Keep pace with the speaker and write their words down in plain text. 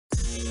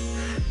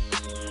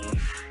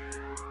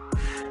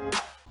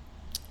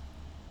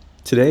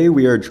Today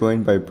we are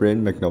joined by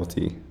Brynne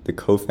McNulty, the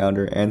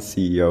co-founder and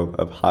CEO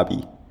of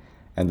Habi,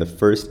 and the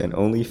first and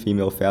only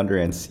female founder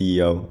and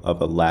CEO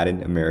of a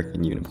Latin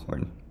American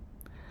unicorn.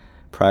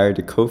 Prior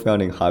to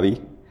co-founding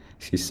Habi,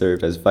 she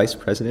served as vice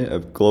president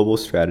of global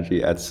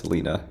strategy at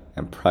Selena,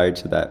 and prior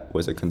to that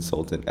was a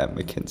consultant at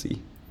McKinsey.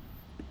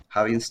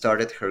 Having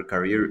started her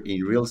career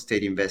in real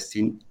estate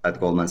investing at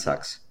Goldman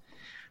Sachs,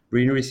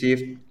 Brynne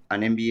received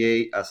an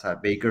MBA as a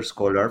Baker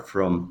Scholar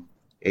from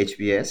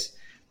HBS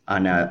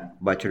and a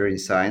Bachelor in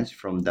Science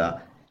from the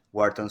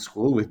Wharton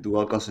School with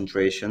dual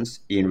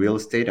concentrations in real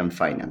estate and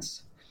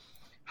finance.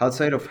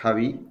 Outside of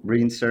Habi,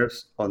 Brynne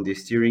serves on the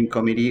steering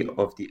committee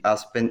of the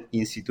Aspen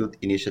Institute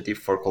Initiative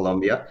for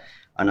Colombia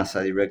and as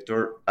a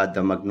director at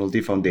the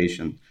McNulty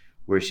Foundation,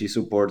 where she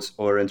supports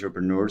other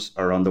entrepreneurs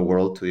around the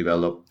world to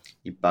develop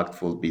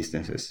impactful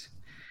businesses.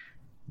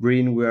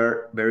 Brynne, we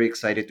are very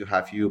excited to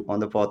have you on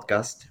the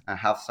podcast and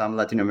have some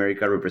Latin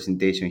America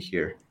representation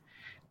here.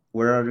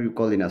 Where are you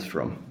calling us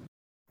from?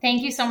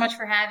 Thank you so much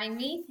for having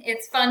me.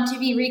 It's fun to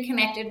be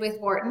reconnected with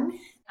Wharton.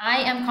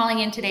 I am calling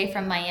in today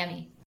from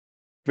Miami.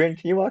 Brynne,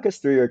 can you walk us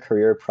through your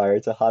career prior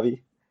to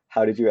Habi?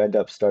 How did you end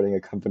up starting a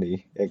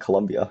company in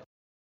Colombia?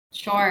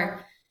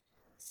 Sure.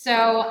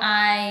 So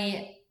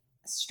I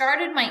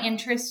started my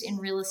interest in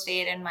real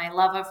estate and my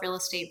love of real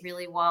estate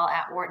really well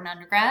at Wharton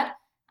undergrad.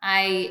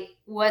 I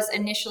was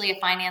initially a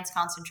finance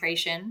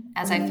concentration,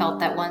 as I felt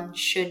that one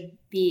should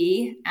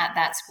be at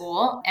that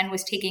school, and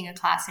was taking a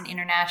class in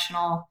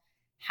international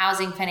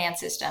housing finance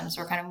systems,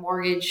 or kind of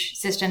mortgage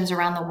systems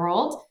around the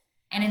world.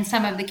 And in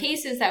some of the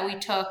cases that we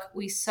took,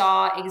 we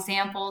saw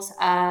examples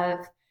of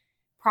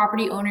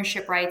property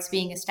ownership rights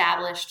being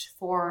established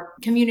for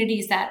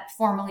communities that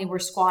formerly were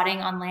squatting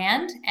on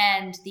land,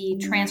 and the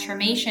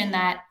transformation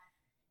that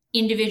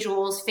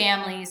individuals,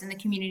 families, and the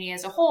community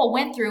as a whole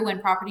went through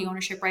when property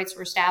ownership rights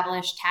were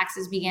established,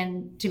 taxes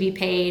began to be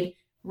paid,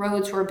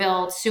 roads were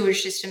built,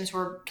 sewage systems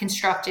were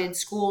constructed,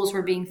 schools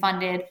were being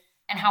funded,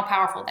 and how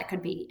powerful that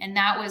could be. And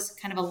that was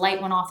kind of a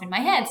light went off in my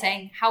head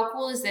saying, how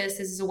cool is this?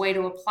 This is a way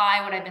to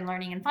apply what I've been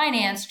learning in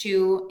finance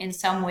to, in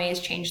some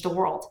ways, change the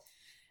world.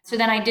 So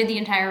then I did the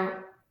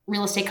entire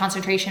real estate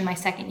concentration my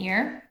second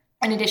year,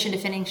 in addition to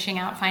finishing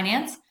out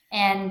finance,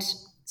 and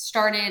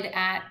started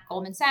at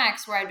Goldman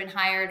Sachs, where I'd been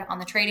hired on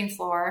the trading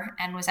floor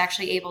and was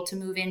actually able to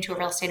move into a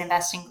real estate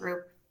investing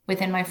group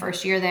within my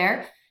first year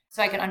there,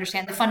 so I could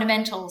understand the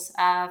fundamentals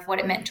of what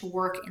it meant to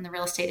work in the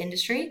real estate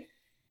industry.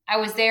 I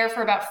was there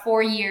for about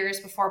 4 years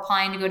before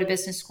applying to go to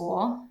business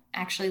school.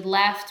 Actually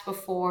left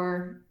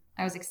before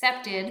I was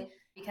accepted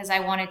because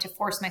I wanted to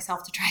force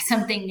myself to try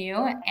something new,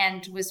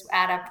 and was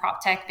at a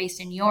proptech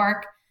based in New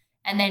York.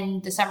 And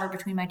then the summer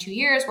between my 2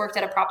 years, worked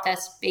at a proptech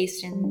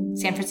based in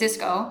San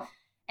Francisco.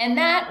 And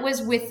that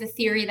was with the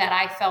theory that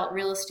I felt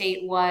real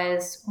estate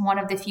was one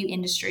of the few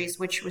industries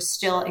which was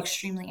still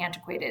extremely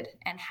antiquated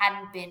and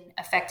hadn't been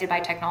affected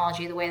by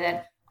technology the way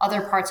that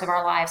other parts of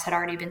our lives had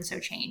already been so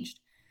changed.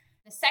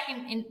 The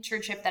second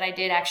internship that I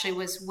did actually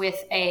was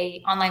with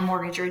a online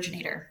mortgage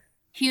originator.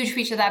 Huge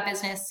piece of that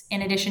business,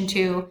 in addition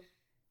to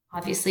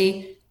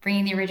obviously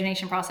bringing the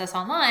origination process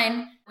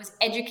online, was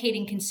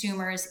educating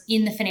consumers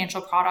in the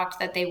financial product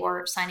that they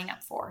were signing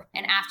up for.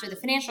 And after the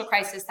financial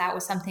crisis, that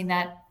was something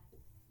that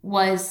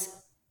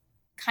was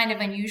kind of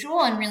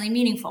unusual and really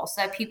meaningful,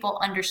 so that people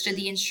understood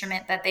the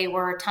instrument that they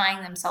were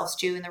tying themselves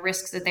to and the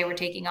risks that they were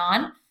taking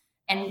on,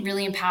 and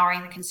really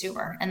empowering the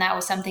consumer. And that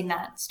was something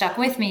that stuck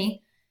with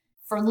me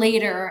for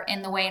later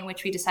in the way in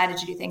which we decided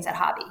to do things at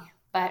Habi.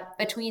 But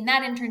between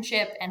that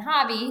internship and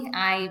Habi,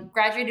 I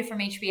graduated from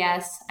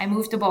HBS. I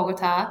moved to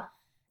Bogota,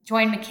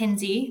 joined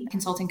McKinsey, a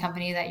consulting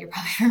company that you're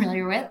probably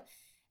familiar with.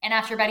 And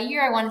after about a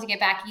year, I wanted to get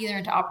back either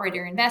into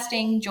operator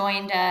investing,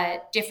 joined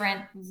a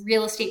different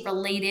real estate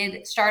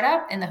related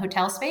startup in the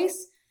hotel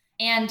space.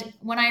 And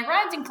when I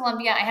arrived in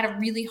Colombia, I had a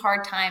really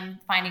hard time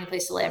finding a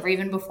place to live, or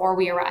even before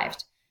we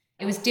arrived.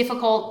 It was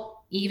difficult,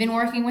 even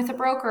working with a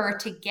broker,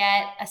 to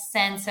get a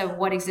sense of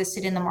what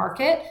existed in the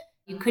market.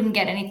 You couldn't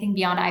get anything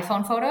beyond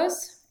iPhone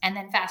photos. And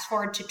then fast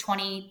forward to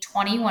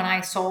 2020, when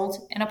I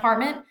sold an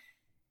apartment,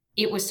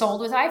 it was sold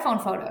with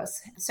iPhone photos.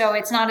 So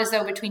it's not as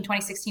though between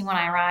 2016 when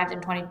I arrived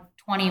and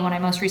 2020 when I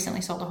most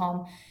recently sold a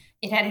home,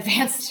 it had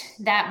advanced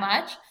that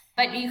much.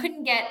 But you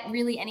couldn't get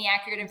really any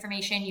accurate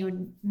information. You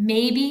would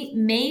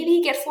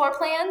maybe get floor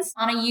plans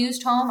on a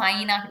used home,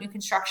 i.e. not new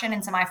construction,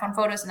 and some iPhone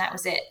photos, and that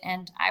was it.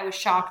 And I was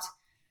shocked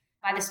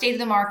by the state of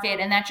the market,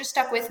 and that just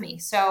stuck with me.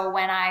 So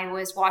when I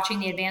was watching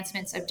the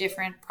advancements of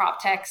different prop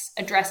techs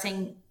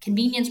addressing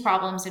convenience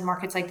problems in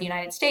markets like the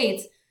United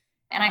States,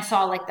 and I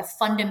saw like the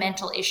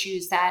fundamental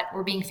issues that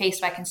were being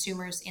faced by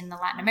consumers in the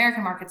Latin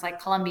American markets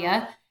like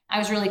Colombia, I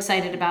was really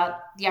excited about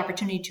the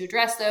opportunity to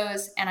address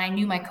those. And I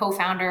knew my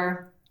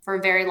co-founder for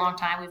a very long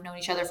time. We've known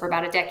each other for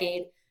about a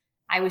decade.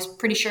 I was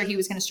pretty sure he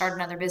was going to start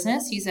another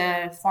business. He's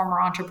a former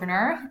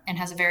entrepreneur and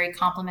has a very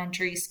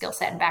complementary skill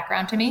set and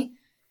background to me.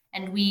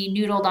 And we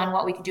noodled on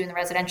what we could do in the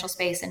residential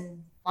space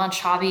and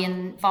launched Habi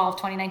in fall of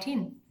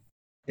 2019.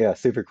 Yeah,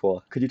 super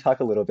cool. Could you talk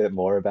a little bit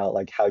more about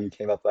like how you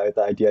came up with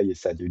the idea? You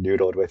said you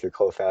noodled with your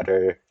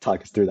co-founder.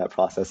 Talk us through that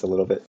process a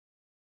little bit.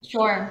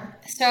 Sure.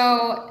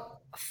 So,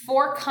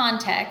 for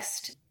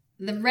context,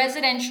 the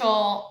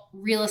residential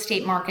real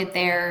estate market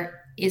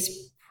there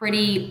is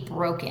pretty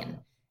broken.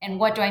 And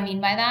what do I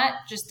mean by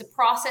that? Just the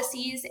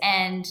processes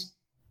and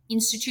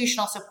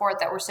institutional support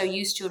that we're so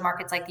used to in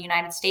markets like the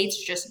United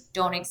States just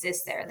don't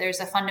exist there.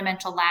 There's a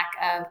fundamental lack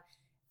of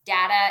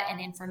data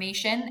and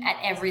information at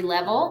every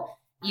level.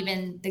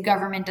 Even the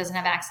government doesn't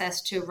have access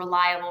to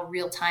reliable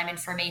real-time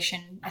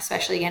information,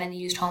 especially again in the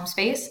used home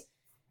space.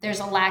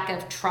 There's a lack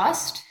of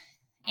trust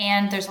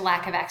and there's a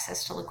lack of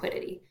access to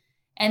liquidity.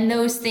 And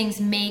those things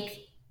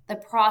make the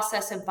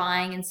process of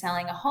buying and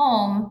selling a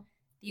home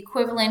the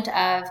equivalent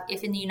of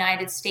if in the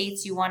United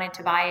States you wanted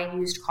to buy a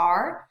used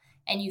car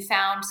and you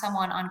found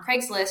someone on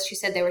Craigslist who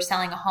said they were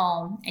selling a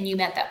home and you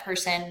met that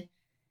person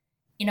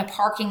in a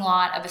parking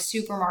lot of a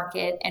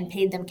supermarket and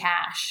paid them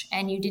cash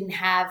and you didn't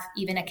have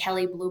even a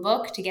Kelley Blue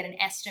Book to get an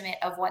estimate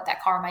of what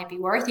that car might be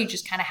worth. You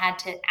just kind of had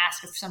to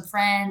ask some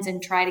friends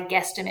and try to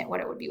guesstimate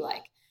what it would be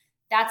like.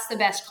 That's the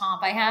best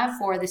comp I have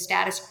for the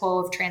status quo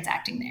of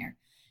transacting there.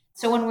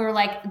 So when we were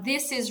like,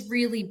 this is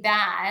really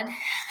bad,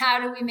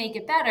 how do we make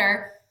it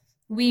better?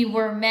 We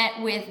were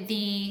met with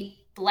the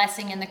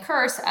blessing and the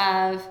curse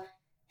of,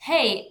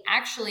 hey,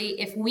 actually,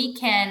 if we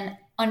can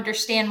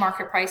understand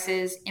market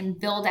prices and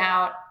build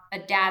out a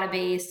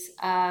database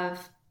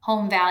of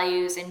home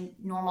values and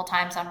normal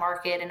times on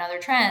market and other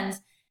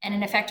trends and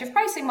an effective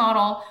pricing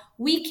model,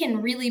 we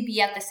can really be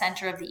at the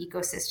center of the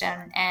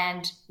ecosystem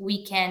and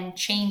we can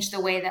change the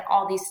way that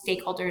all these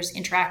stakeholders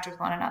interact with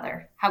one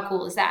another. How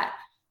cool is that?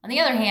 On the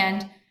other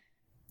hand,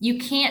 you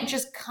can't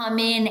just come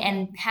in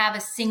and have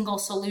a single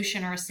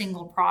solution or a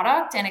single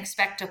product and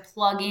expect to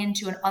plug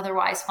into an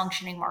otherwise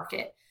functioning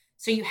market.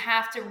 So you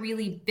have to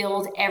really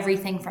build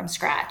everything from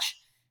scratch.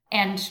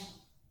 And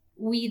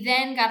we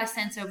then got a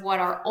sense of what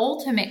our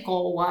ultimate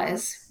goal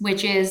was,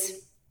 which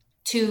is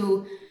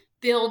to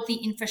build the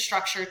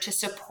infrastructure to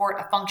support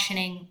a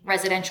functioning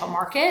residential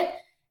market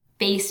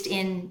based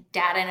in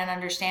data and an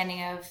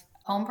understanding of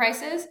home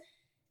prices,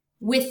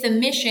 with the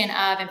mission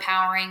of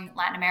empowering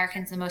Latin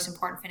Americans in the most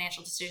important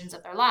financial decisions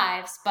of their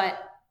lives. But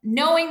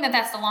knowing that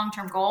that's the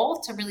long-term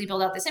goal to really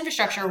build out this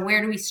infrastructure,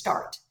 where do we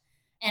start?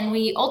 And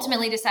we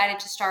ultimately decided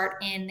to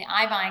start in the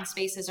iBuying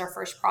space as our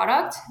first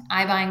product,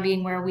 iBuying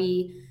being where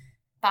we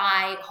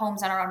buy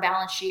homes on our own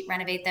balance sheet,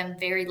 renovate them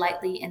very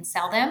lightly, and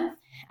sell them.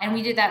 And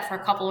we did that for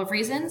a couple of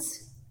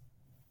reasons.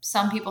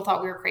 Some people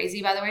thought we were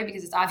crazy, by the way,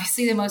 because it's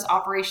obviously the most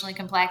operationally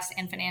complex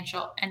and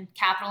financial and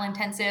capital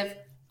intensive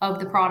of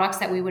the products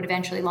that we would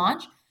eventually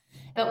launch.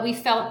 But we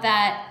felt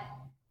that,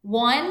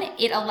 one,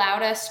 it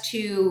allowed us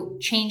to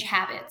change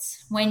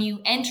habits. When you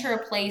enter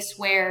a place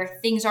where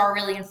things are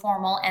really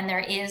informal and there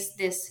is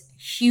this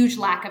huge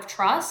lack of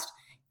trust,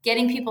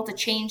 getting people to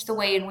change the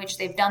way in which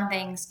they've done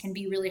things can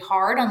be really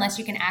hard unless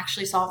you can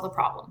actually solve the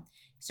problem.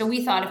 So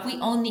we thought if we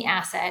own the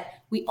asset,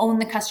 we own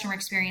the customer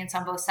experience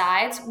on both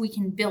sides, we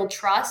can build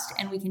trust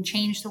and we can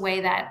change the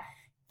way that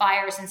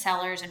buyers and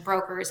sellers and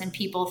brokers and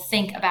people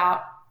think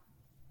about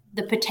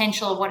the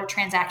potential of what a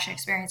transaction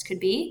experience could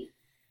be.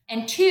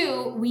 And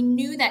two, we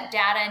knew that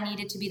data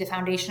needed to be the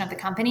foundation of the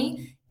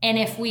company. And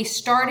if we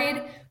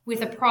started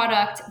with a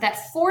product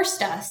that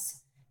forced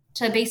us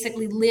to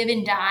basically live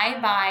and die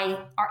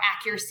by our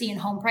accuracy in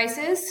home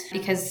prices,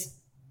 because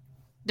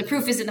the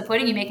proof is in the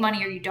pudding, you make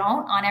money or you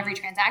don't on every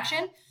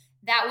transaction,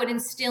 that would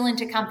instill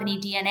into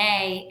company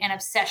DNA an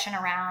obsession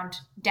around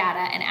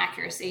data and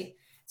accuracy.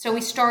 So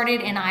we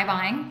started in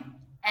iBuying,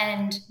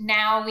 and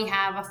now we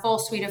have a full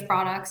suite of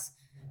products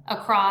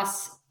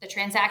across the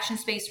transaction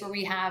space where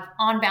we have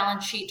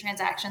on-balance sheet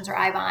transactions or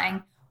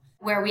iBuying,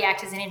 where we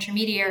act as an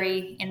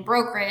intermediary in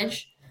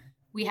brokerage.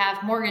 We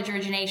have mortgage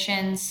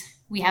originations,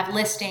 we have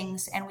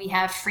listings, and we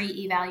have free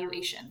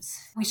evaluations.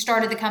 We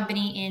started the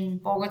company in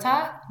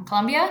Bogota, in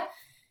Colombia,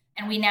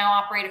 and we now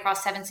operate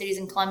across 7 cities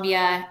in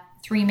Colombia,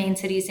 3 main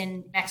cities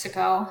in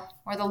Mexico.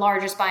 We're the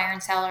largest buyer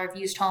and seller of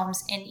used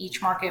homes in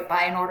each market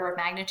by an order of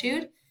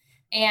magnitude.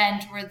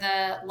 And we're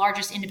the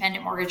largest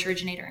independent mortgage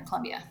originator in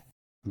Colombia.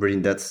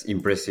 Brynne, that's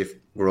impressive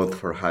growth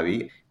for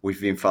Habi.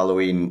 We've been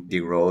following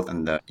the growth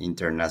and the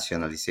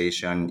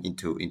internationalization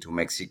into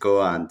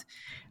Mexico. And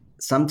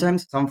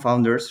sometimes some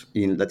founders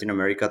in Latin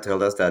America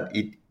tell us that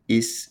it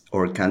is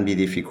or can be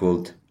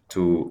difficult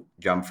to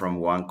jump from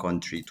one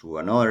country to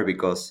another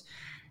because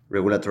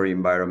regulatory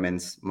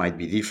environments might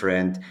be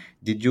different.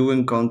 Did you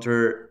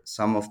encounter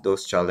some of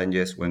those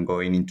challenges when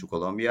going into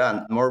Colombia?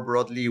 And more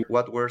broadly,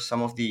 what were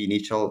some of the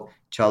initial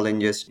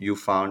challenges you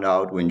found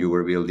out when you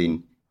were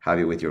building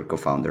Habi with your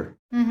co-founder?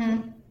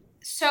 Mm-hmm.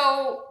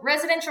 So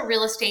residential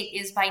real estate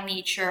is by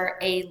nature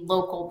a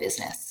local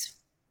business.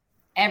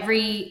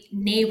 Every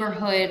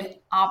neighborhood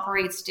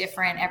operates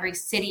different. Every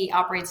city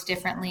operates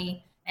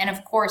differently. And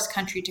of course,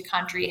 country to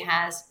country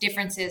has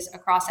differences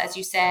across, as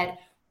you said,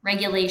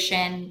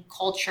 regulation,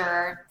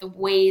 culture, the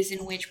ways in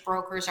which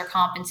brokers are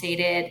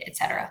compensated, et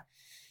cetera.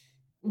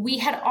 we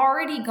had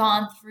already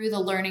gone through the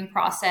learning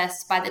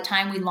process by the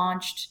time we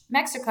launched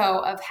Mexico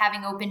of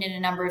having opened in a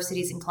number of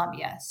cities in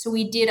Colombia. So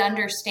we did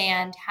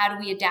understand how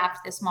do we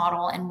adapt this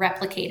model and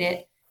replicate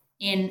it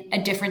in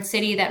a different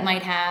city that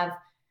might have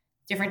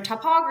different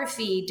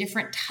topography,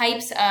 different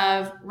types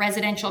of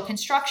residential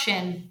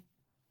construction,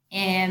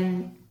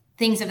 and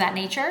things of that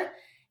nature.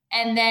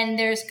 And then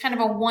there's kind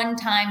of a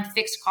one-time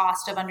fixed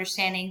cost of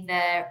understanding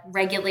the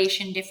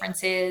regulation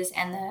differences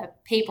and the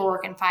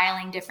paperwork and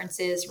filing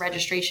differences,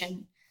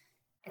 registration,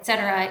 et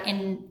cetera,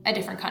 in a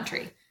different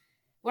country.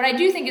 What I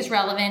do think is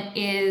relevant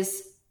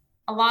is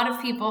a lot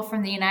of people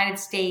from the United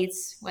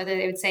States, whether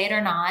they would say it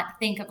or not,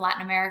 think of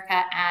Latin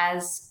America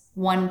as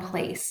one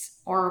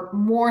place or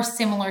more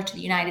similar to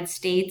the United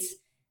States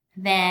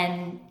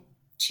than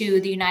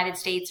to the United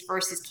States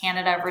versus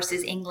Canada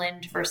versus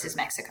England versus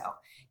Mexico.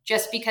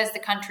 Just because the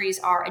countries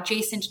are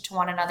adjacent to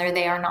one another,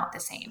 they are not the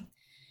same.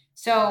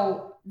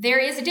 So there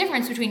is a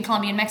difference between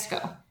Colombia and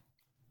Mexico.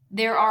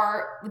 There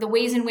are the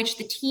ways in which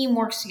the team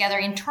works together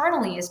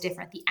internally is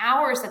different. The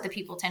hours that the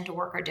people tend to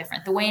work are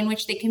different. The way in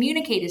which they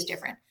communicate is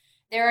different.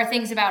 There are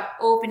things about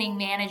opening,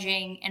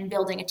 managing, and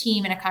building a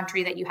team in a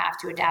country that you have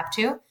to adapt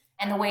to.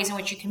 And the ways in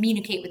which you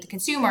communicate with the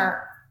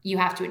consumer, you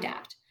have to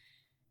adapt.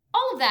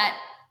 All of that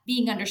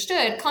being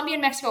understood, Colombia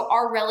and Mexico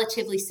are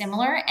relatively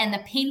similar, and the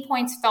pain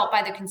points felt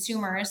by the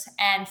consumers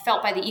and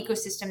felt by the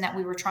ecosystem that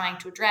we were trying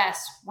to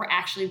address were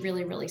actually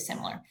really, really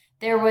similar.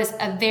 There was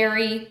a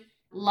very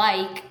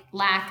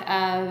lack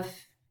of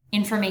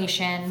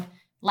information,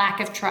 lack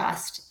of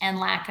trust, and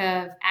lack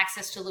of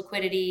access to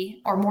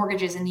liquidity or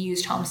mortgages in the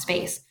used home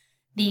space.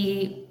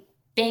 The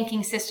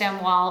banking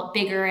system, while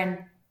bigger and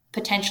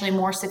potentially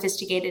more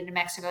sophisticated in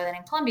Mexico than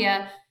in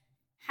Colombia,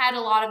 had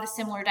a lot of the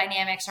similar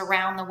dynamics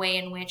around the way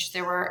in which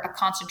there were a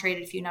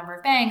concentrated few number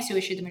of banks who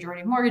issued the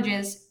majority of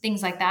mortgages,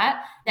 things like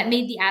that, that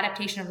made the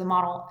adaptation of the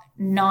model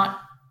not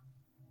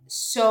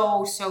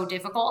so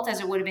difficult as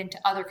it would have been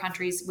to other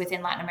countries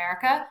within Latin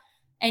America.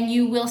 And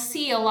you will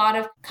see a lot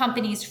of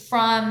companies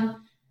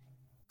from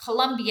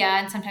Colombia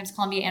and sometimes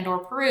Colombia and or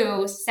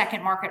Peru,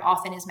 second market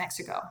often is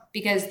Mexico,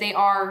 because they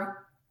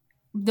are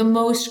the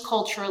most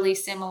culturally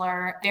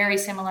similar, very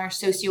similar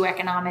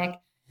socioeconomic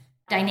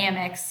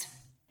dynamics.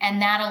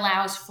 And that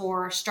allows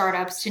for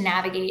startups to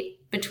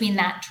navigate between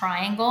that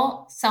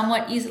triangle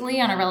somewhat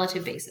easily on a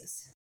relative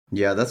basis.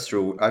 Yeah, that's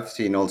true. I've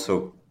seen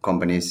also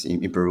companies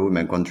in Peru,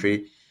 my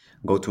country,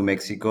 go to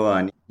Mexico.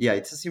 And yeah,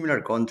 it's a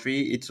similar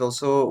country. It's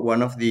also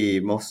one of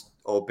the most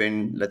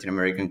open Latin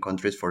American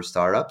countries for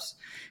startups.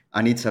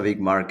 And it's a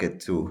big market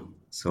too.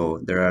 So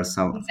there are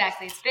some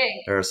Exactly, it's big.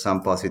 There are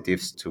some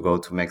positives to go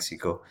to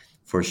Mexico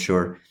for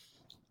sure.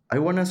 I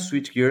want to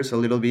switch gears a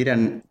little bit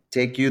and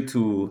take you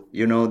to,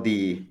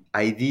 the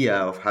idea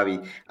of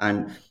Habi.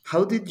 And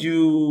how did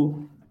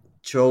you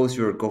choose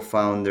your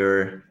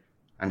co-founder,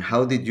 and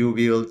how did you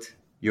build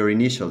your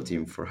initial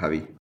team for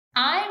Habi?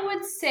 I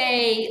would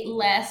say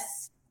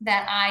less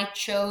that I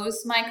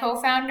chose my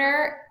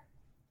co-founder.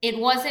 It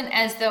wasn't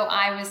as though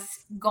I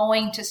was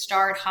going to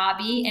start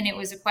Habi and it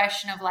was a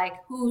question of like,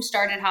 who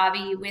started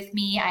Habi with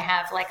me? I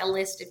have like a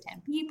list of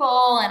 10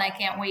 people and I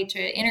can't wait to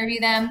interview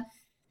them.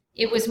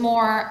 It was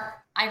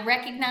more, I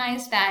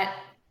recognized that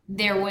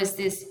there was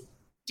this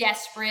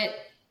desperate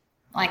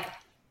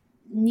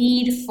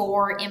need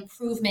for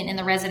improvement in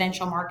the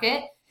residential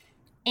market.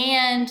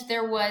 And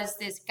there was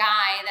this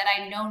guy that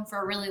I'd known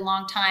for a really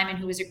long time and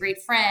who was a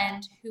great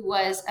friend, who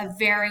was a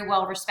very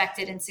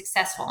well-respected and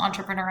successful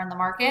entrepreneur in the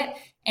market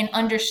and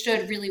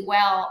understood really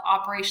well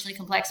operationally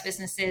complex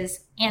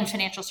businesses and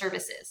financial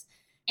services.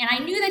 And I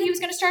knew that he was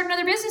going to start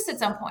another business at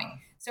some point.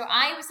 So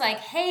I was like,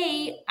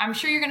 hey, I'm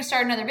sure you're going to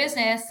start another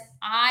business.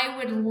 I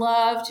would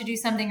love to do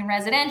something in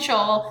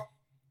residential.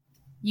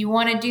 You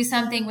want to do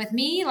something with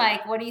me?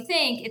 Like, what do you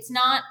think?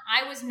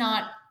 I was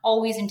not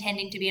always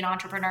intending to be an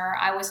entrepreneur.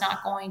 I was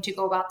not going to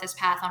go about this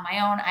path on my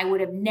own. I would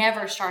have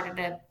never started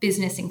a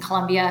business in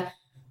Colombia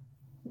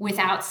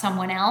without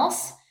someone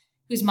else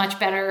who's much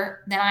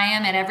better than I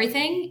am at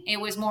everything. It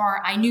was more,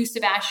 I knew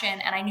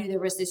Sebastian and I knew there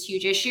was this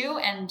huge issue,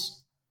 and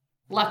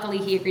luckily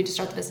he agreed to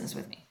start the business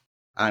with me.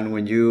 And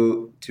when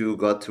you two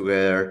got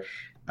together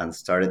and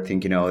started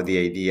thinking about the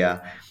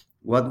idea,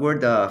 what were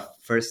the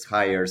first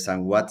hires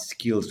and what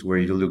skills were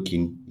you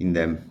looking in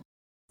them?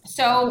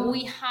 So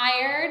we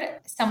hired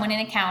someone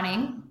in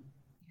accounting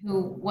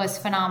who was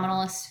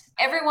phenomenal.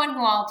 Everyone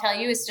who I'll tell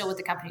you is still with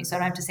the company, so I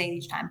don't have to say it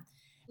each time.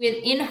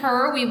 In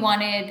her, we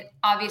wanted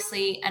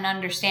obviously an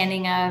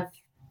understanding of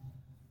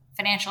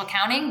financial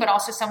accounting, but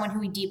also someone who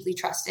we deeply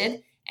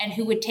trusted and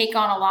who would take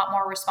on a lot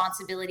more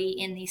responsibility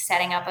in the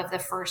setting up of the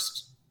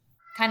first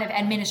kind of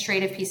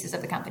administrative pieces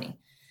of the company.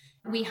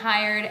 We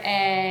hired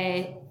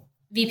a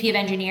VP of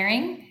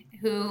engineering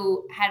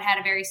who had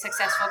a very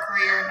successful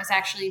career and was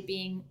actually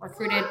being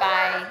recruited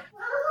by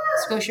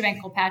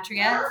Scotiabank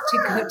Colpatria to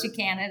go to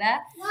Canada.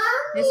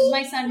 This is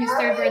my son whose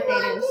third birthday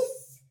it is.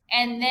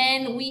 And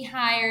then we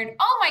hired,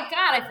 oh my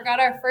God, I forgot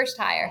our first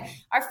hire.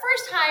 Our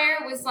first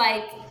hire was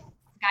like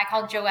a guy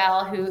called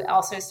Joel, who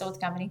also is still with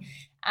the company.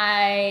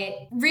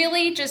 I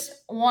really just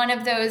one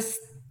of those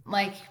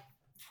like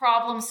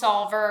problem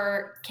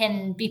solver,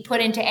 can be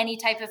put into any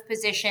type of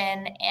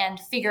position and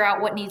figure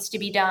out what needs to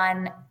be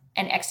done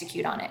and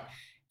execute on it.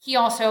 He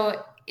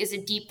also is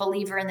a deep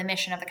believer in the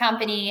mission of the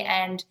company,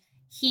 and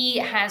he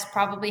has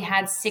probably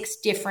had 6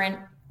 different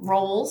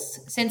roles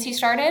since he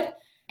started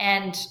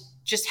and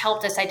just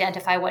helped us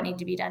identify what needed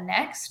to be done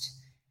next.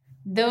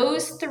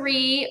 Those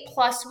 3,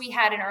 plus we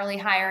had an early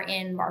hire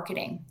in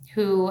marketing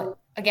who,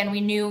 again,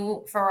 we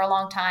knew for a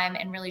long time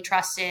and really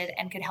trusted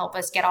and could help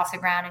us get off the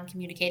ground and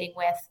communicating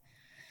with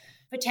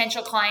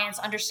potential clients,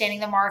 understanding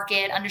the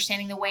market,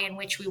 understanding the way in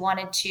which we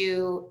wanted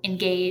to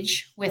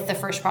engage with the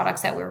first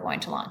products that we were going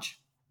to launch.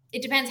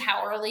 It depends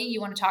how early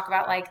you want to talk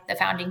about like the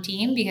founding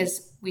team,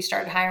 because we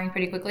started hiring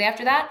pretty quickly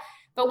after that.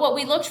 But what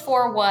we looked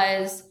for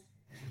was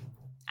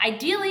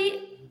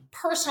ideally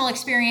personal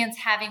experience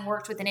having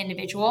worked with an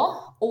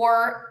individual,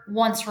 or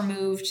once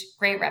removed,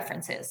 great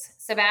references.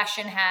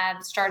 Sebastian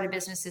had started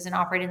businesses and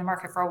operated in the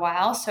market for a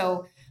while.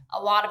 So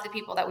a lot of the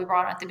people that we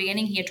brought on at the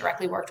beginning, he had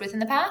directly worked with in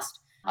the past.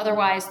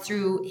 Otherwise,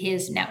 through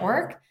his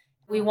network,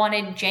 we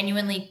wanted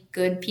genuinely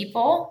good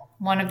people.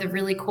 One of the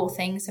really cool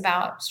things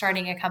about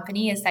starting a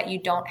company is that you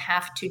don't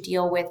have to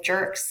deal with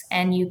jerks,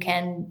 and you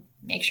can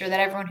make sure that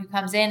everyone who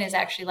comes in is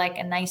actually like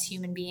a nice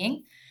human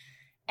being.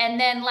 And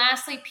then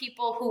lastly,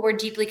 people who were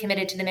deeply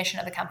committed to the mission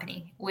of the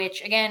company,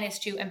 which again is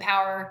to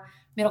empower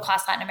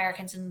middle-class Latin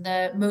Americans in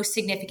the most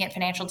significant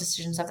financial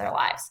decisions of their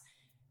lives.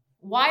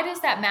 Why does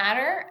that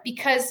matter?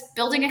 Because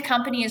building a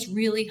company is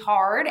really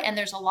hard, and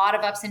there's a lot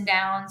of ups and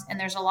downs, and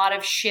there's a lot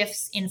of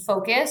shifts in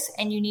focus,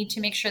 and you need to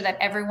make sure that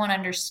everyone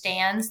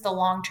understands the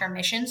long-term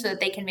mission so that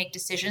they can make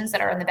decisions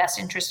that are in the best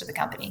interest of the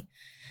company.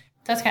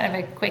 That's kind of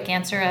a quick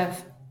answer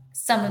of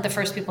some of the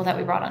first people that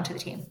we brought onto the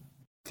team.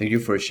 Thank you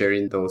for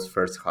sharing those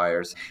first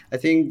hires. I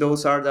think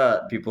those are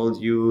the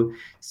people you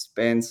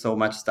spend so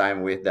much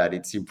time with that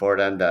it's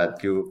important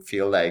that you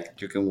feel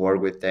like you can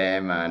work with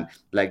them. And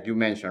like you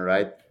mentioned,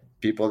 right?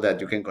 People that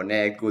you can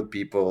connect, good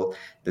people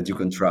that you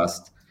can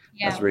trust.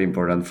 Yeah. That's very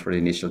important for the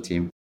initial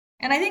team.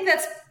 And I think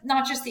that's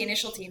not just the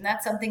initial team.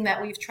 That's something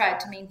that we've tried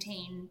to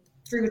maintain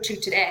through to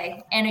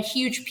today. And a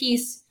huge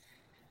piece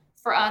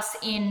for us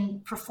in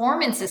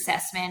performance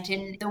assessment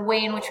and the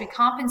way in which we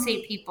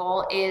compensate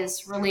people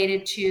is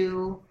related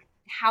to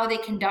how they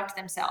conduct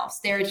themselves,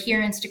 their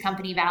adherence to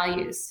company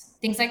values.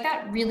 Things like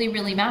that really,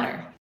 really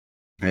matter.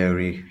 I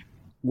agree.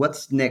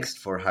 What's next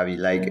for Habi?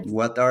 Like,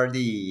 what are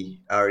the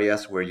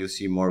areas where you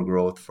see more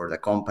growth for the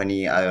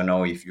company? I don't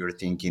know if you're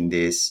thinking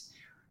this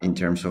in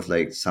terms of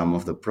like some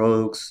of the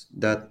products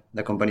that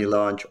the company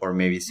launched, or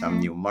maybe some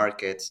new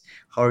markets.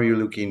 How are you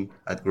looking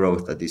at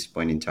growth at this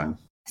point in time?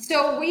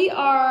 So we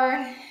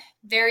are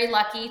very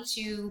lucky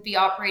to be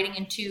operating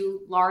in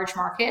 2 large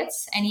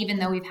markets. And even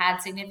though we've had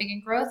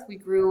significant growth, we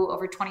grew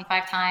over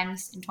 25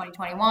 times in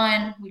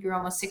 2021. We grew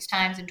almost 6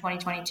 times in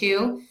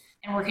 2022.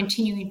 And we're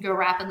continuing to grow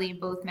rapidly in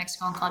both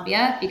Mexico and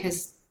Colombia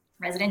because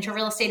residential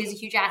real estate is a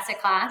huge asset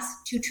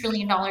class, $2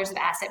 trillion of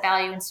asset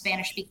value in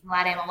Spanish-speaking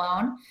LatAm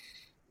alone.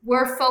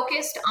 We're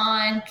focused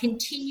on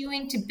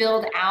continuing to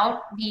build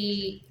out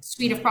the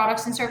suite of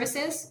products and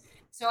services.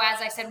 So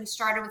as I said, we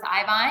started with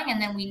iBuying, and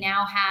then we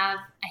now have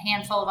a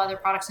handful of other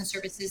products and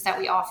services that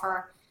we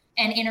offer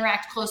and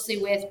interact closely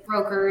with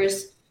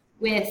brokers,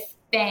 with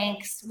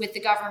banks, with the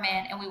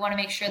government. And we want to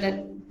make sure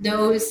that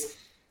those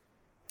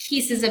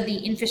pieces of the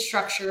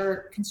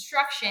infrastructure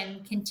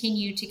construction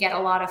continue to get a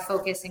lot of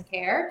focus and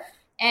care,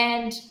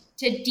 and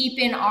to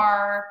deepen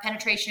our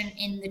penetration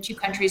in the 2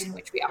 countries in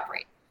which we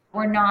operate.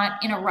 We're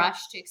not in a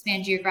rush to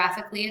expand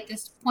geographically at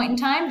this point in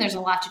time. There's a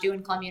lot to do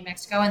in Colombia and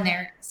Mexico, and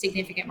they're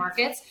significant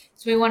markets.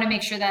 So we want to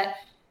make sure that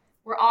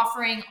we're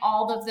offering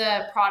all of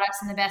the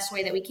products in the best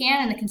way that we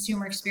can, and the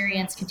consumer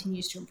experience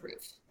continues to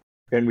improve.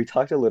 And we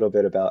talked a little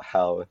bit about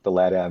how the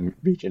LatAm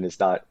region is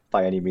not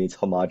by any means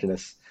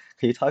homogenous.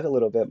 Can you talk a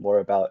little bit more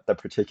about the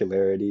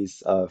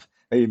particularities of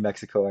maybe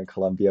Mexico and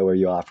Colombia, where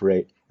you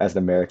operate as an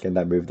American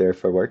that moved there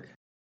for work?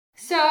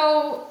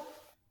 So,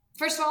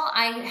 first of all,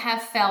 I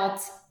have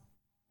felt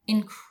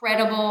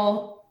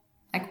incredible,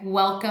 like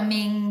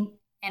welcoming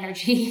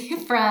energy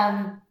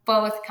from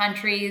both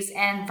countries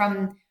and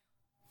from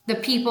the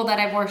people that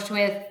I've worked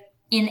with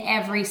in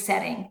every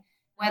setting,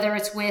 whether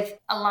it's with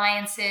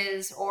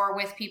alliances or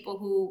with people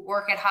who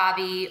work at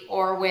Habi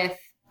or with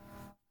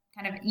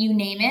kind of you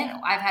name it.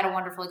 I've had a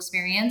wonderful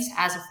experience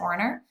as a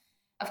foreigner.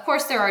 Of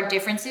course, there are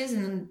differences,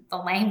 and the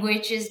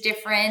language is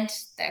different,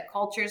 the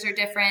cultures are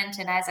different.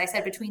 And as I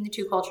said, between the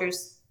 2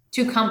 countries,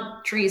 the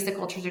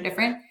cultures are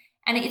different.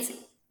 And it's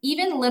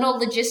even little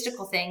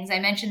logistical things. I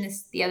mentioned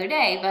this the other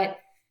day, but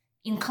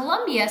in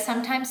Colombia,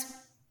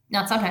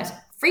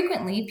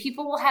 frequently,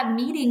 people will have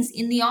meetings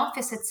in the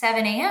office at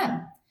 7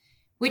 a.m.,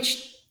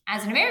 which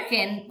as an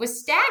American was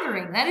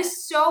staggering. That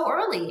is so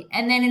early.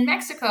 And then in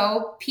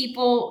Mexico,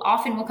 people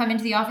often will come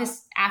into the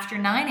office after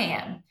 9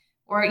 a.m.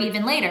 or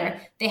even later.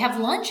 They have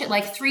lunch at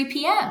like 3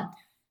 p.m.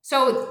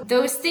 So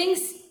those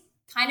things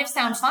kind of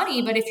sound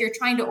funny, but if you're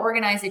trying to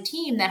organize a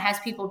team that has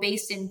people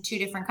based in 2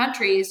 different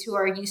countries who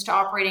are used to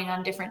operating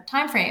on different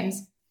timeframes,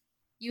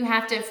 you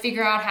have to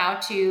figure out how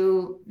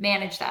to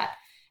manage that.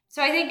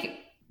 So I think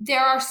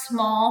there are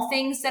small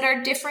things that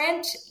are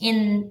different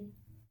in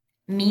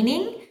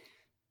meaning,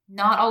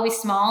 not always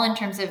small in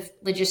terms of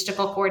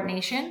logistical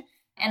coordination.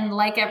 And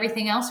like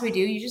everything else we do,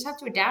 you just have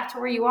to adapt to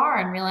where you are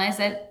and realize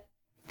that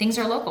things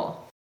are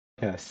local.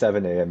 Yeah,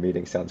 7 a.m.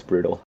 meeting sounds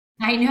brutal.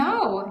 I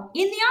know.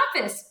 In the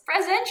office,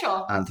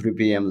 presidential. And 3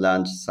 p.m.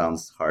 lunch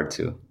sounds hard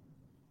too.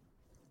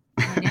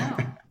 I know.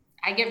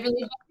 I get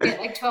really hungry at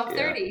like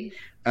 12:30.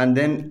 And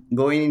then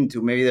going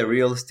into maybe the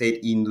real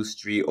estate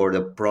industry or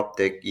the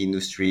proptech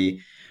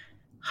industry,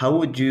 how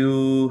would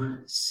you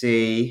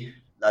say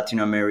Latin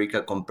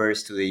America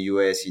compares to the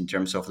US in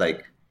terms of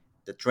like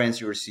the trends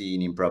you're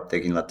seeing in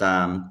proptech in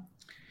LatAm?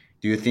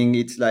 Do you think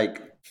it's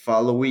like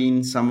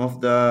following some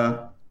of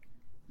the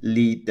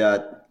lead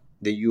that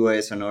the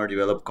US and other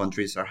developed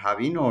countries are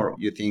having, or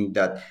you think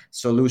that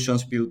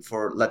solutions built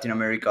for Latin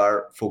America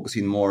are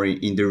focusing more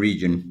in the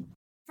region?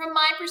 From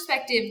my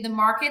perspective, the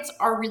markets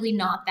are really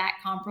not that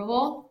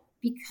comparable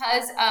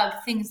because of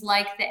things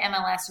like the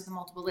MLS or the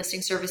multiple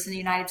listing service in the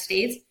United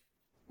States,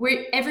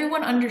 where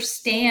everyone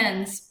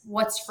understands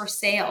what's for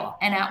sale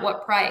and at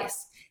what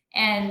price.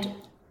 And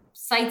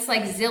sites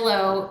like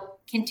Zillow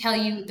can tell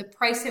you the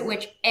price at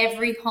which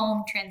every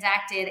home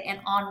transacted and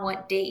on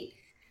what date.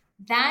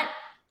 That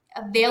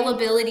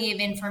availability of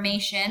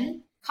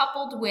information,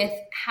 coupled with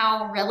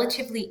how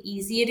relatively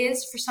easy it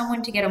is for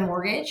someone to get a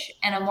mortgage,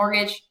 and a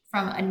mortgage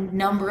from a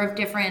number of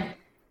different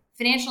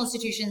financial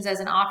institutions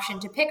as an option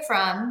to pick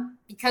from,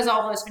 because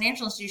all those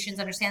financial institutions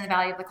understand the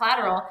value of the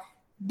collateral,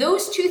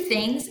 those two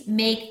things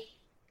make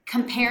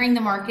comparing the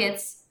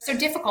markets so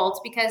difficult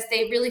because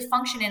they really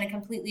function in a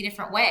completely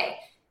different way.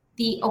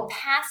 The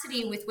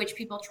opacity with which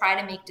people try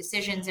to make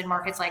decisions in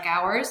markets like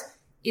ours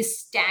is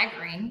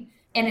staggering.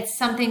 And it's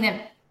something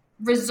that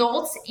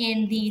results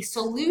in the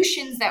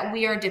solutions that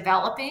we are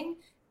developing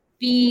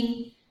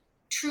being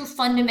true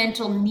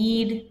fundamental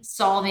need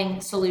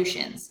solving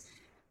solutions.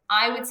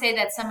 I would say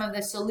that some of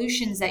the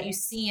solutions that you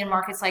see in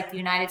markets like the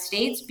United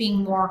States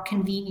being more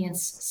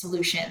convenience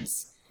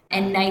solutions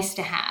and nice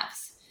to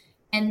haves.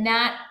 And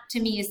that to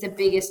me is the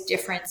biggest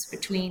difference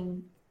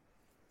between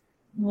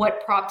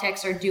what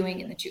proptechs are doing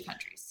in the two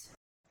countries.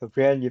 So,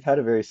 Brynne, you've had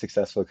a very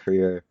successful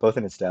career, both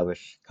in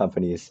established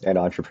companies and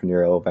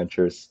entrepreneurial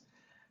ventures.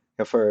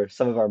 For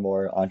some of our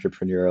more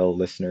entrepreneurial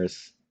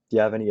listeners, do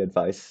you have any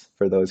advice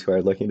for those who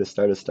are looking to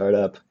start a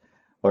startup,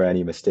 or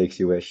any mistakes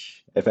you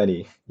wish, if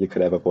any, you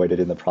could have avoided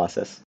in the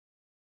process?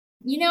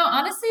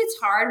 Honestly, it's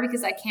hard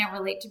because I can't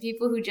relate to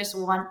people who just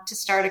want to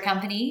start a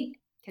company,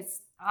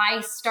 because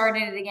I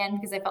started it again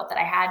because I felt that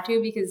I had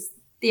to, because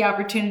the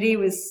opportunity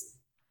was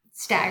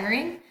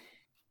staggering.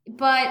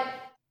 But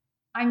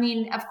I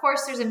mean, of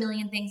course, there's a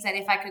million things that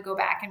if I could go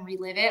back and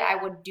relive it, I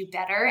would do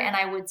better and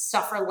I would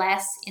suffer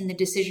less in the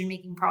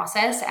decision-making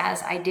process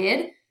as I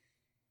did.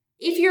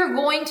 If you're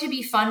going to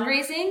be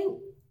fundraising,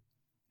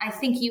 I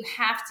think you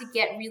have to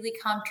get really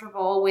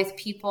comfortable with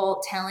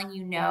people telling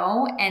you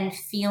no and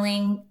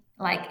feeling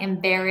like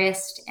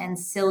embarrassed and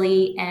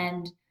silly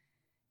and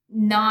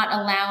not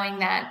allowing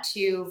that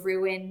to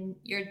ruin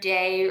your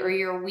day or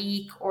your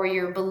week or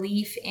your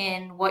belief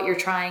in what you're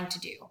trying to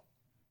do.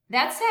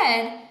 That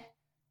said,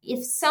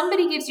 if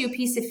somebody gives you a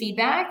piece of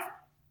feedback,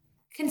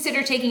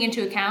 consider taking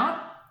into account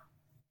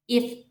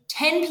if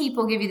 10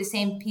 people give you the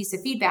same piece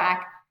of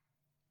feedback,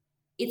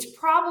 it's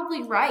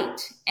probably right.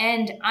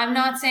 And I'm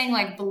not saying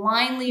like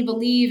blindly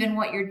believe in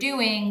what you're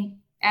doing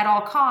at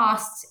all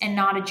costs and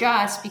not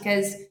adjust,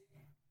 because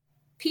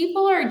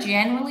people are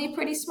generally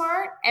pretty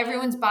smart.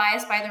 Everyone's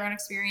biased by their own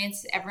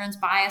experience. Everyone's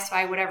biased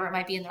by whatever it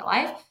might be in their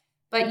life.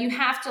 But you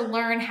have to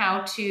learn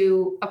how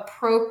to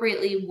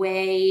appropriately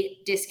weigh,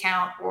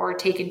 discount, or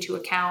take into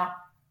account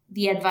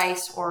the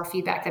advice or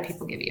feedback that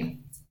people give you.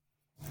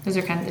 Those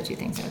are kind of the two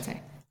things I would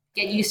say.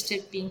 Get used to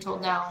being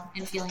told no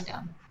and feeling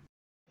dumb.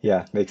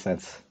 Yeah, makes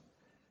sense.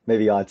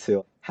 Maybe on to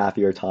a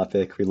happier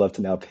topic. We'd love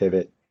to now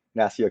pivot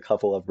and ask you a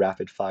couple of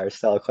rapid fire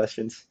style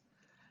questions.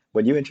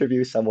 When you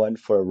interview someone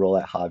for a role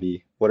at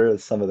Habi, what are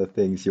some of the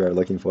things you are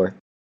looking for?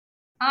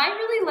 I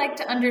really like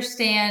to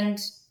understand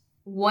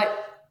what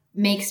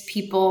makes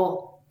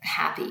people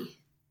happy,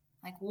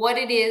 like what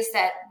it is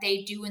that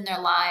they do in their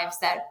lives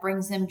that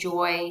brings them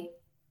joy.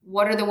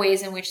 What are the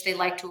ways in which they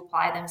like to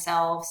apply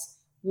themselves?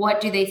 What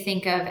do they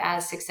think of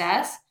as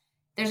success?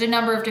 There's a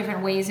number of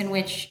different ways in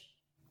which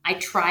I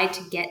try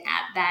to get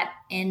at that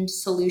end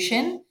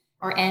solution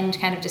or end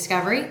kind of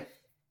discovery.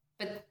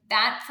 But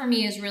that for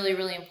me is really,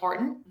 really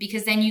important,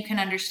 because then you can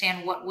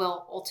understand what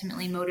will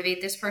ultimately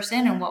motivate this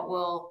person and what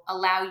will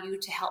allow you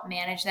to help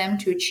manage them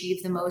to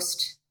achieve the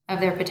most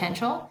of their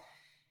potential.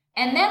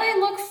 And then I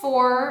look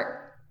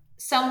for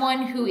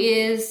someone who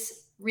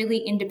is really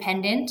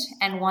independent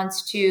and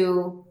wants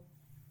to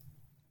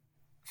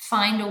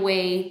find a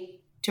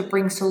way to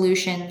bring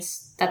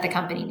solutions that the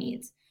company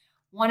needs.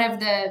 One of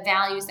the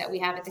values that we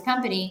have at the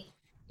company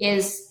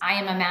is I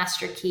am a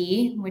master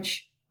key,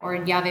 or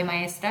llave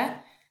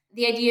maestra.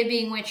 The idea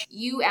being which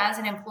you as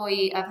an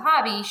employee of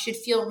Habi should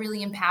feel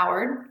really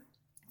empowered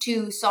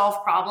to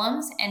solve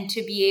problems and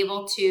to be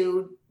able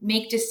to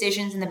make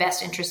decisions in the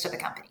best interest of the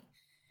company.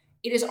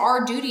 It is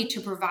our duty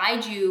to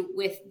provide you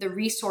with the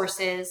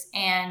resources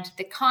and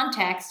the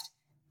context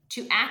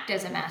to act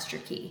as a master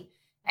key.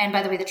 And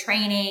by the way, the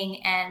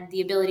training and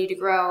the ability to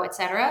grow, et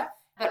cetera.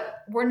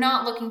 But we're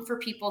not looking for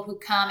people who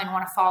come and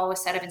want to follow a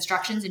set of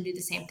instructions and do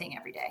the same thing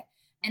every day.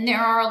 And there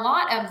are a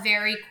lot of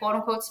very quote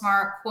unquote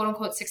smart, quote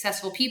unquote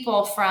successful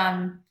people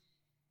from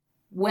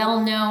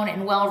well-known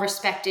and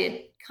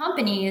well-respected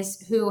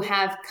companies who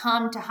have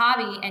come to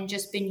Habi and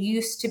just been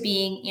used to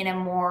being in a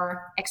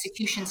more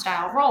execution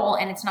style role,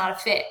 and it's not a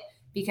fit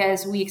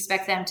because we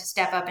expect them to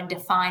step up and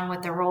define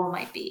what their role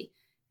might be.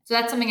 So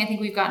that's something I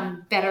think we've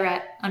gotten better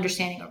at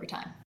understanding over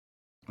time.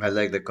 I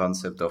like the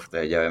concept of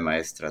the llave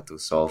maestra to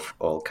solve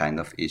all kind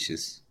of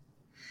issues.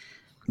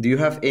 Do you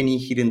have any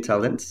hidden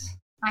talents?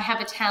 I have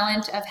a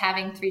talent of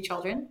having 3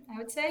 children, I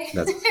would say.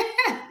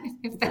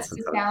 If that's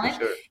the talent.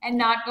 Sure. And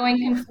not going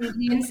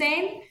completely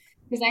insane.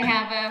 Because I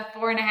have a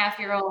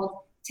 4.5-year-old,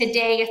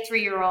 today a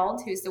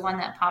 3-year-old, who's the one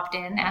that popped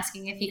in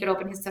asking if he could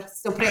open his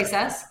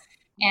sorpresas,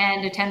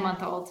 and a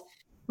 10-month-old,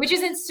 which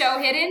isn't so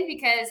hidden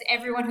because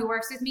everyone who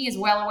works with me is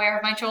well aware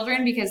of my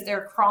children because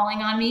they're crawling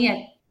on me at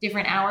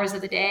different hours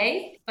of the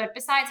day. But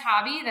besides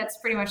Habi, that's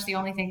pretty much the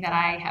only thing that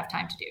I have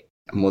time to do.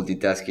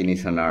 Multitasking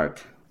is an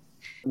art.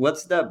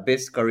 What's the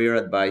best career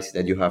advice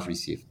that you have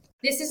received?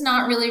 This is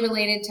not really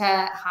related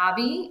to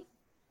Habi,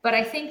 but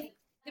I think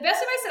the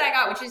best advice that I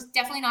got, which is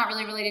definitely not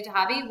really related to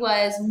Habi,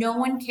 was no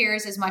one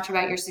cares as much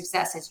about your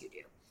success as you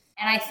do.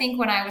 And I think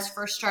when I was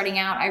first starting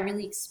out, I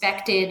really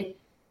expected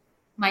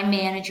my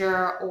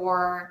manager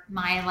or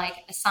my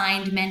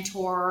assigned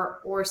mentor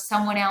or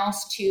someone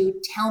else to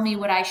tell me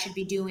what I should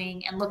be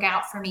doing and look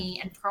out for me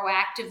and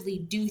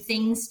proactively do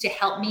things to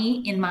help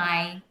me in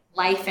my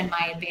life and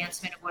my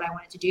advancement of what I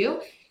wanted to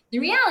do. The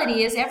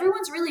reality is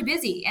everyone's really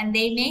busy and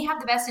they may have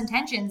the best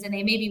intentions and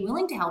they may be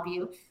willing to help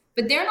you,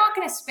 but they're not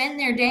going to spend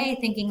their day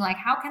thinking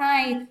how can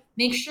I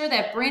make sure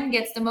that Brynne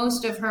gets the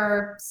most of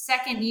her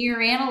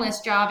second-year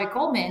analyst job at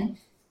Goldman?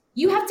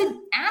 You have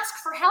to ask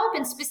for help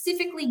and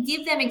specifically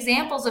give them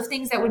examples of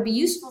things that would be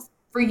useful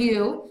for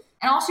you.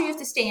 And also you have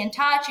to stay in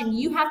touch and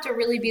you have to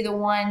really be the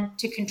one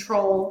to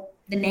control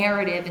the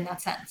narrative in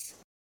that sense.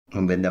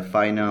 And then the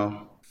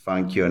final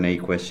fun Q&A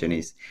question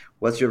is,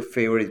 what's your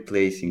favorite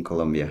place in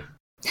Colombia?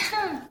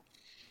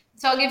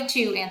 So I'll give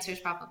 2 answers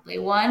probably.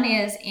 One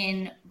is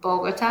in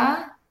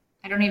Bogota.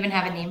 I don't even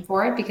have a name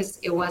for it because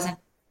it wasn't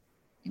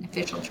an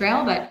official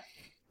trail, but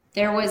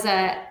there was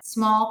a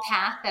small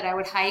path that I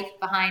would hike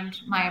behind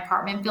my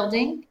apartment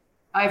building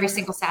every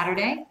single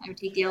Saturday. I would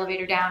take the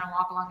elevator down and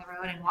walk along the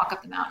road and walk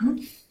up the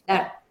mountain.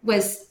 That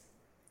was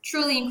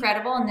truly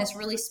incredible and this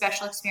really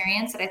special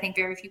experience that I think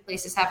very few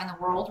places have in the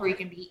world, where you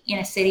can be in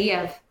a city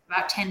of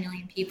about 10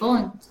 million people,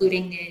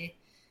 including the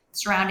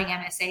surrounding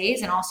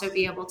MSAs, and also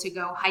be able to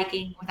go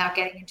hiking without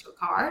getting into a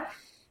car.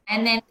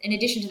 And then in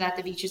addition to that,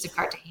 the beaches of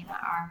Cartagena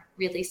are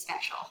really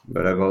special.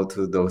 Gotta go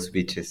to those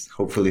beaches,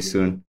 hopefully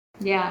soon.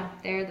 Yeah,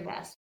 they're the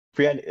best.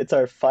 Brynne, it's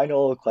our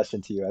final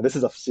question to you, and this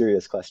is a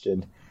serious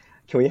question.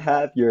 Can we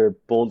have your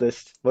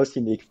boldest, most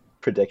unique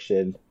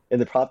prediction in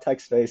the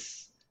proptech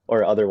space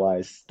or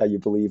otherwise that you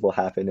believe will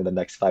happen in the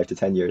next 5 to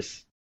 10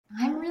 years?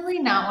 I'm really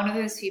not one of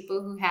those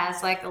people who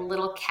has a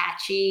little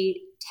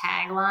catchy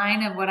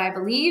tagline of what I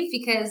believe,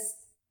 because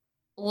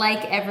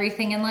like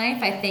everything in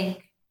life, I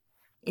think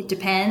it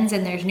depends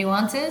and there's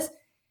nuances.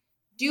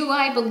 Do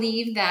I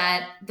believe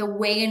that the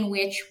way in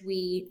which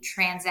we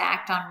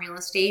transact on real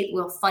estate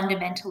will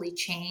fundamentally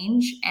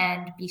change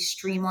and be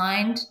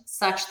streamlined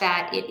such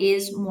that it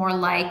is more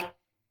like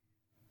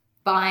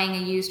buying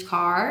a used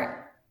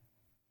car?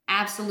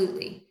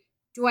 Absolutely.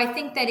 Do I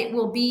think that it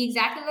will be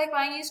exactly like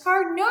buying a used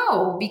car?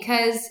 No,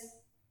 because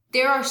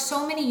there are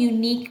so many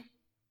unique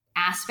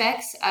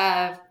aspects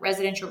of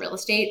residential real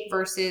estate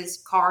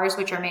versus cars,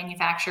 which are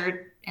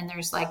manufactured, and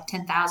there's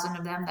 10,000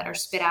 of them that are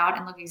spit out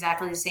and look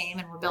exactly the same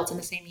and were built in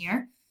the same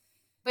year.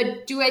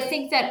 But do I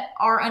think that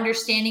our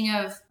understanding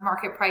of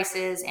market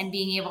prices and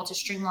being able to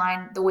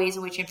streamline the ways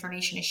in which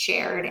information is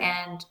shared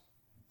and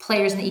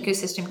players in the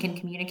ecosystem can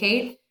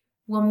communicate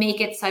will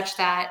make it such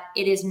that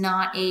it is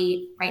not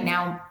a, right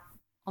now,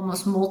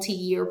 almost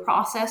multi-year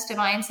process to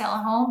buy and sell a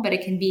home, but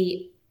it can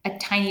be a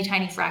tiny,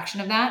 tiny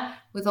fraction of that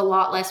with a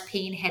lot less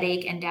pain,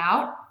 headache, and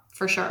doubt,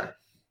 for sure.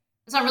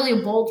 It's not really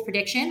a bold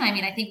prediction. I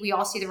mean, I think we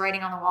all see the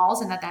writing on the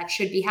walls and that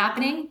should be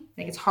happening. I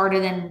think it's harder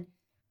than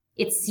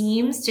it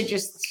seems to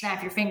just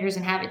snap your fingers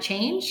and have it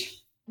change.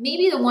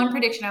 Maybe the one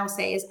prediction I will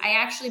say is I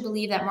actually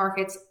believe that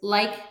markets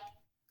like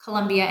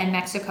Colombia and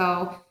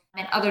Mexico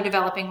and other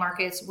developing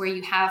markets where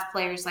you have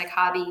players like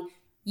Habi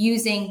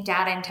using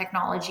data and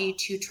technology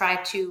to try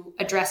to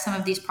address some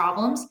of these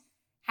problems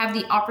have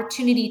the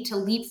opportunity to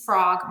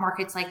leapfrog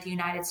markets like the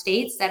United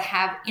States that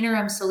have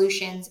interim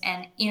solutions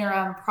and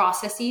interim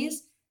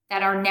processes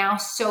that are now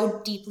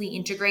so deeply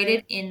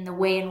integrated in the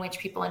way in which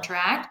people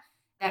interact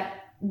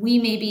that we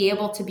may be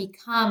able to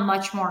become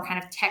much more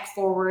kind of tech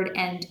forward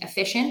and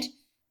efficient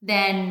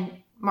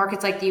than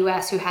markets like the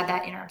US who had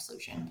that interim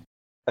solution.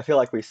 I feel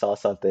like we saw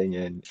something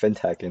in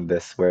fintech in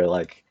this where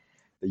like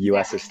the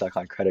US is Exactly. stuck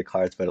on credit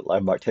cards, but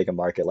take a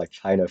market like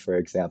China, for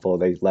example,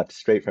 they leapt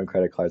straight from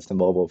credit cards to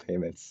mobile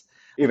payments,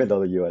 even though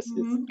the US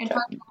is, And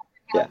Torres,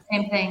 yeah.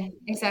 same thing.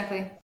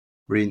 Exactly.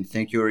 Brynne,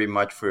 thank you very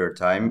much for your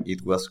time.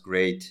 It was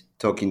great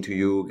talking to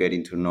you,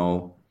 getting to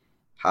know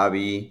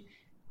Habi,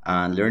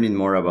 and learning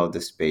more about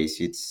the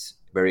space. It's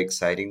very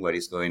exciting what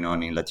is going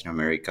on in Latin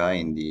America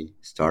in the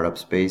startup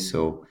space.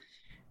 So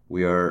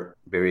we are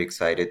very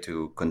excited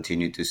to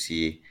continue to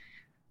see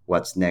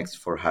what's next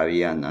for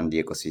Javi and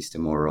the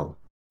ecosystem overall.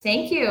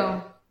 Thank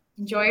you.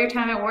 Enjoy your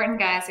time at Wharton,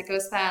 guys. It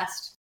goes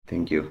fast.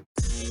 Thank you.